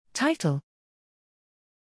Title: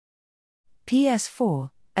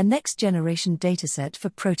 PS4, a next-generation dataset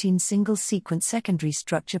for protein single-sequence secondary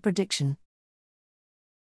structure prediction.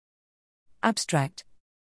 Abstract: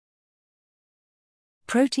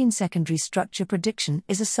 Protein secondary structure prediction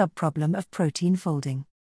is a subproblem of protein folding.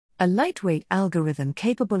 A lightweight algorithm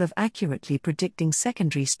capable of accurately predicting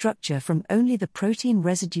secondary structure from only the protein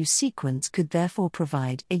residue sequence could therefore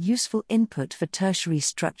provide a useful input for tertiary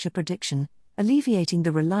structure prediction, alleviating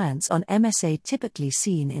the reliance on MSA typically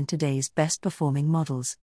seen in today's best-performing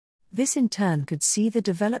models. This in turn could see the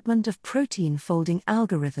development of protein folding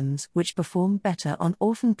algorithms which perform better on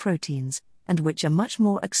orphan proteins, and which are much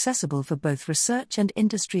more accessible for both research and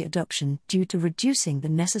industry adoption due to reducing the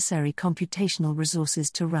necessary computational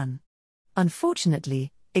resources to run.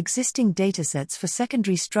 Unfortunately, existing datasets for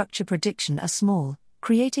secondary structure prediction are small,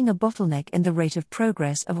 creating a bottleneck in the rate of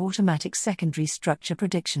progress of automatic secondary structure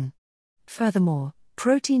prediction. Furthermore,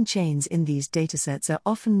 protein chains in these datasets are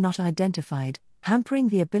often not identified, hampering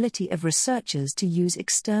the ability of researchers to use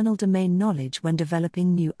external domain knowledge when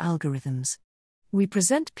developing new algorithms. We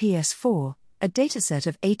present PS4, a dataset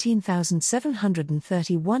of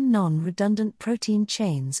 18,731 non-redundant protein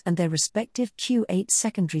chains and their respective Q8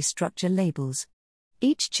 secondary structure labels.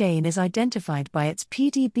 Each chain is identified by its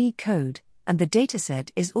PDB code, and the dataset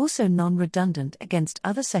is also non-redundant against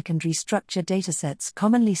other secondary structure datasets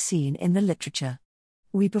commonly seen in the literature.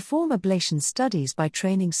 We perform ablation studies by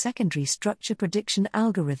training secondary structure prediction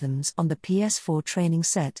algorithms on the PS4 training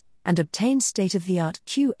set, and obtain state-of-the-art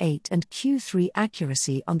Q8 and Q3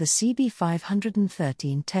 accuracy on the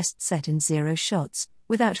CB513 test set in 0 shots,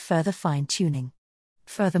 without further fine-tuning.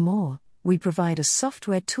 Furthermore, we provide a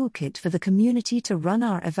software toolkit for the community to run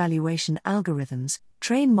our evaluation algorithms,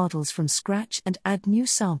 train models from scratch and add new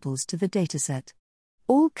samples to the dataset.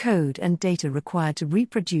 All code and data required to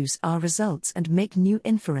reproduce our results and make new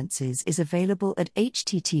inferences is available at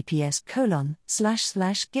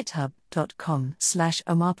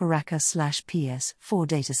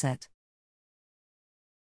https://github.com/omarparaka/ps4dataset.